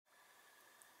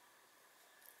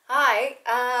Hi,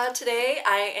 today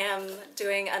I am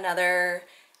doing another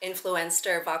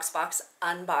Influenster Vox Box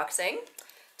unboxing.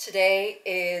 Today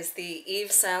is the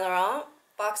Yves Saint Laurent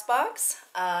Vox Box.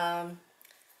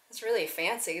 It's really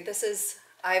fancy.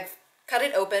 I've cut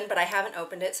it open, but I haven't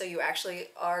opened it, so you actually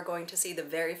are going to see the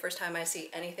very first time I see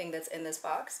anything that's in this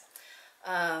box.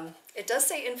 It does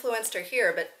say Influenster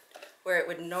here, but where it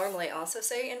would normally also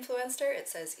say Influenster, it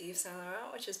says Yves Saint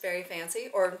Laurent, which is very fancy,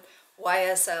 or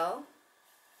YSL.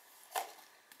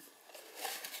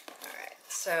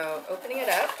 So opening it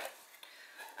up,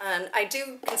 and I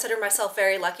do consider myself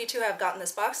very lucky to have gotten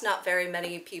this box. Not very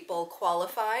many people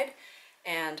qualified,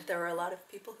 and there were a lot of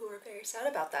people who were very sad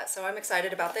about that. So I'm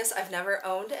excited about this. I've never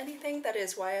owned anything that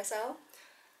is YSL.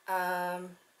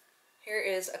 Here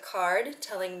is a card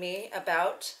telling me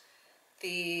about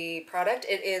the product.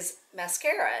 It is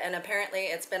mascara, and apparently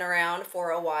it's been around for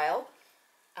a while,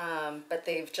 but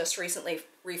they've just recently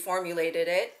reformulated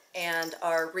it and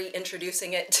are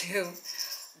reintroducing it to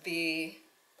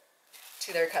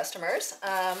their customers.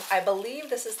 I believe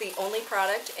this is the only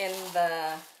product in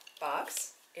the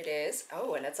box. It is.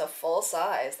 Oh, and it's a full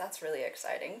size. That's really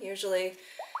exciting. Usually,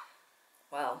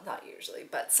 well, not usually,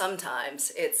 but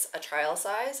sometimes it's a trial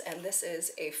size, and this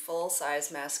is a full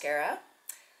size mascara.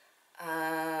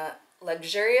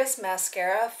 Luxurious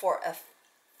mascara for a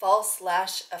false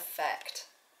lash effect.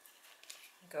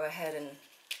 Go ahead and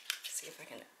see if I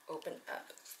can open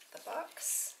up the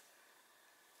box.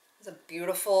 It's a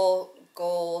beautiful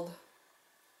gold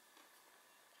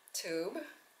tube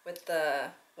with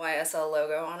the YSL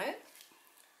logo on it.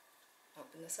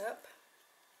 Open this up.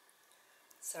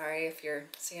 Sorry if you're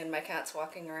seeing my cats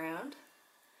walking around.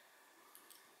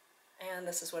 And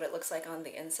this is what it looks like on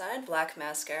the inside. Black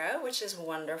mascara, which is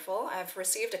wonderful. I've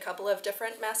received a couple of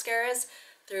different mascaras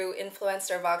through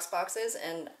Influenster Vox Boxes,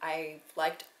 and I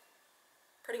liked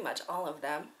pretty much all of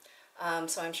them.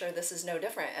 So I'm sure this is no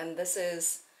different, and this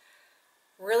is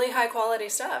really high quality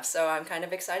stuff, so I'm kind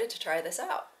of excited to try this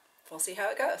out. We'll see how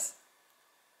it goes.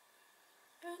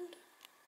 And